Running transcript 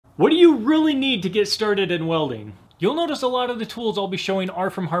What do you really need to get started in welding? You'll notice a lot of the tools I'll be showing are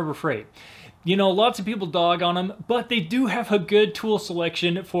from Harbor Freight. You know, lots of people dog on them, but they do have a good tool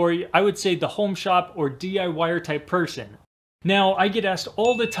selection for, I would say, the home shop or DIYer type person. Now, I get asked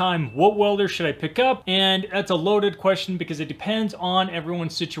all the time, what welder should I pick up? And that's a loaded question because it depends on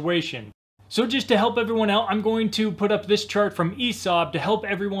everyone's situation. So just to help everyone out, I'm going to put up this chart from SMAW to help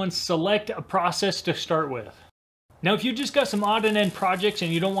everyone select a process to start with. Now, if you just got some odd and end projects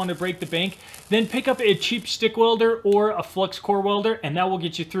and you don't want to break the bank, then pick up a cheap stick welder or a flux core welder, and that will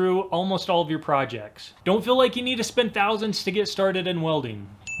get you through almost all of your projects. Don't feel like you need to spend thousands to get started in welding.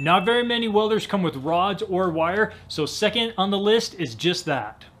 Not very many welders come with rods or wire, so second on the list is just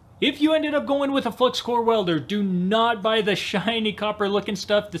that. If you ended up going with a flux core welder, do not buy the shiny copper looking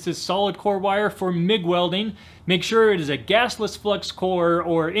stuff. This is solid core wire for MIG welding. Make sure it is a gasless flux core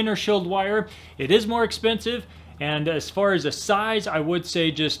or inner shield wire. It is more expensive. And as far as the size, I would say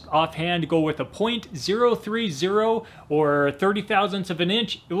just offhand go with a .030 or 30 thousandths of an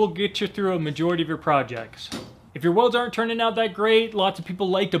inch. It will get you through a majority of your projects. If your welds aren't turning out that great, lots of people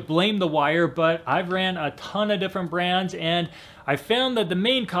like to blame the wire, but I've ran a ton of different brands and I found that the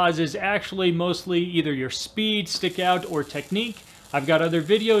main cause is actually mostly either your speed, stick out, or technique. I've got other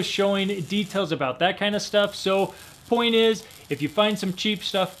videos showing details about that kind of stuff. So point is, if you find some cheap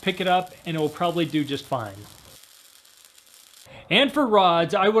stuff, pick it up and it will probably do just fine. And for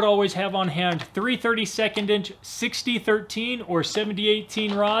rods, I would always have on hand 3 32nd inch 60-13 or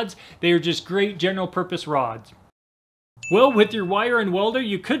 70-18 rods. They are just great general purpose rods. Well, with your wire and welder,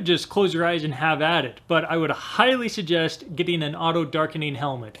 you could just close your eyes and have at it, but I would highly suggest getting an auto darkening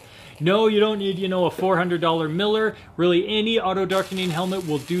helmet. No, you don't need, a $400 Miller. Really, any auto darkening helmet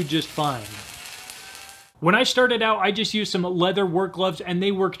will do just fine. When I started out, I just used some leather work gloves and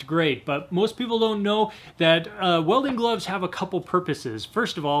they worked great, but most people don't know that welding gloves have a couple purposes.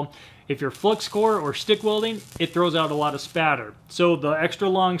 First of all, if you're flux core or stick welding, it throws out a lot of spatter. So the extra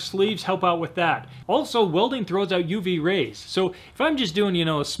long sleeves help out with that. Also, welding throws out UV rays. So if I'm just doing,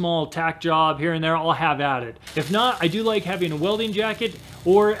 a small tack job here and there, I'll have at it. If not, I do like having a welding jacket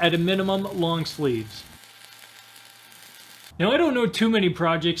or at a minimum, long sleeves. Now, I don't know too many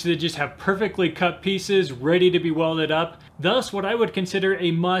projects that just have perfectly cut pieces ready to be welded up. Thus, what I would consider a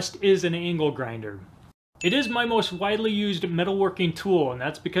must is an angle grinder. It is my most widely used metalworking tool, and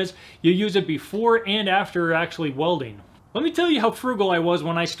that's because you use it before and after actually welding. Let me tell you how frugal I was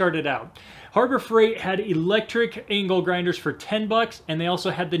when I started out. Harbor Freight had electric angle grinders for 10 bucks, and they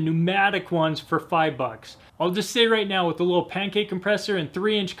also had the pneumatic ones for 5 bucks. I'll just say right now, with the little pancake compressor and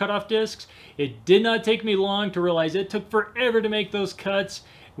 3-inch cutoff discs, it did not take me long to realize it took forever to make those cuts.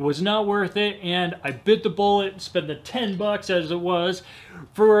 It was not worth it, and I bit the bullet and spent the 10 bucks as it was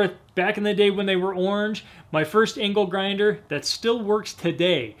for back in the day when they were orange. My first angle grinder that still works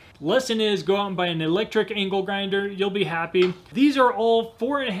today. Lesson is, go out and buy an electric angle grinder, you'll be happy. These are all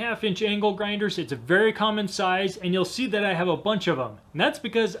 4.5-inch angle grinders. It's a very common size, and you'll see that I have a bunch of them. And that's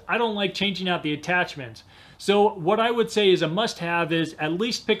because I don't like changing out the attachments. So what I would say is a must-have is at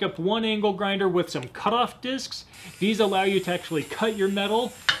least pick up one angle grinder with some cutoff discs. These allow you to actually cut your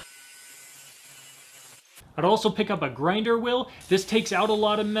metal. I'd also pick up a grinder wheel. This takes out a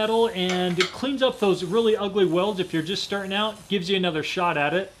lot of metal and it cleans up those really ugly welds if you're just starting out, gives you another shot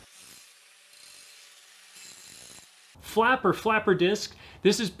at it. Flap or flapper disc.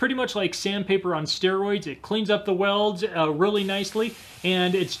 This is pretty much like sandpaper on steroids. It cleans up the welds really nicely,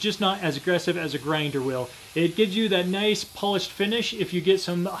 and it's just not as aggressive as a grinder wheel. It gives you that nice polished finish if you get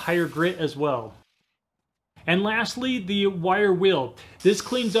some higher grit as well. And lastly, the wire wheel. This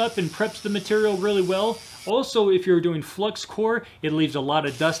cleans up and preps the material really well. Also, if you're doing flux core, it leaves a lot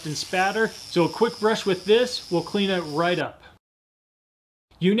of dust and spatter, so a quick brush with this will clean it right up.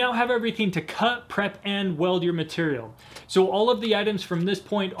 You now have everything to cut, prep, and weld your material. So all of the items from this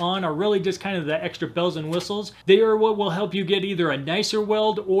point on are really just kind of the extra bells and whistles. They are what will help you get either a nicer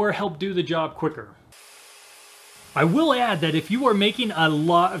weld or help do the job quicker. I will add that if you are making a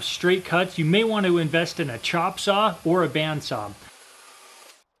lot of straight cuts, you may want to invest in a chop saw or a bandsaw.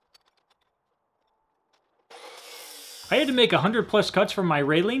 I had to make 100 plus cuts from my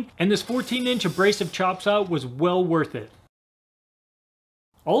railing, and this 14-inch abrasive chop saw was well worth it.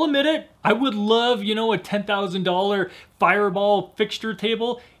 I'll admit it, I would love, a $10,000 Fireball fixture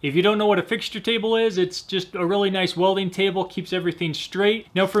table. If you don't know what a fixture table is, it's just a really nice welding table, keeps everything straight.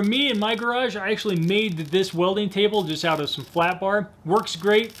 Now for me in my garage, I actually made this welding table just out of some flat bar. Works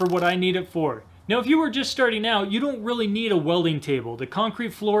great for what I need it for. Now if you were just starting out, you don't really need a welding table. The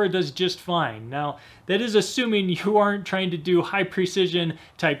concrete floor does just fine. Now that is assuming you aren't trying to do high precision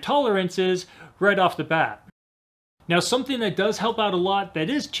type tolerances right off the bat. Now, something that does help out a lot that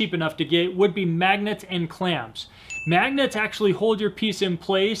is cheap enough to get would be magnets and clamps. Magnets actually hold your piece in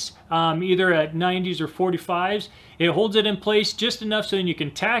place, either at 90s or 45s. It holds it in place just enough so then you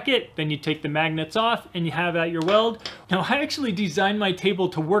can tack it, then you take the magnets off and you have at your weld. Now, I actually designed my table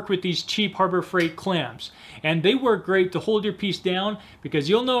to work with these cheap Harbor Freight clamps, and they work great to hold your piece down, because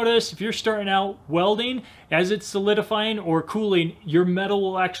you'll notice if you're starting out welding, as it's solidifying or cooling, your metal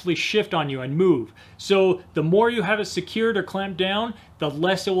will actually shift on you and move. So the more you have it secured or clamped down, the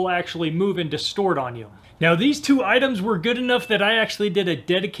less it will actually move and distort on you. Now, these two items were good enough that I actually did a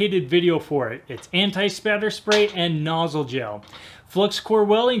dedicated video for it. It's anti-spatter spray and nozzle gel. Flux core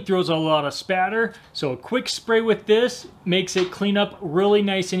welding throws a lot of spatter, so a quick spray with this makes it clean up really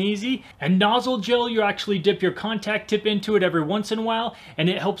nice and easy. And nozzle gel, you actually dip your contact tip into it every once in a while, and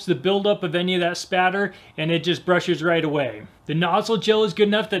it helps the buildup of any of that spatter, and it just brushes right away. The nozzle gel is good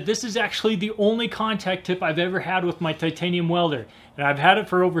enough that this is actually the only contact tip I've ever had with my titanium welder, and I've had it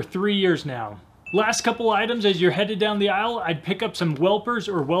for over 3 years now. Last couple items as you're headed down the aisle, I'd pick up some Welpers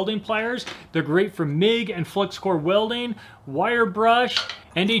or welding pliers. They're great for MIG and flux core welding, wire brush,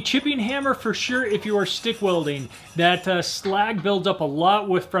 and a chipping hammer for sure if you are stick welding. That slag builds up a lot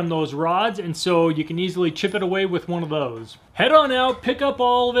from those rods, and so you can easily chip it away with one of those. Head on out, pick up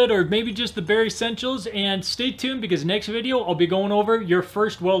all of it, or maybe just the bare essentials, and stay tuned because next video I'll be going over your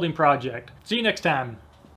first welding project. See you next time.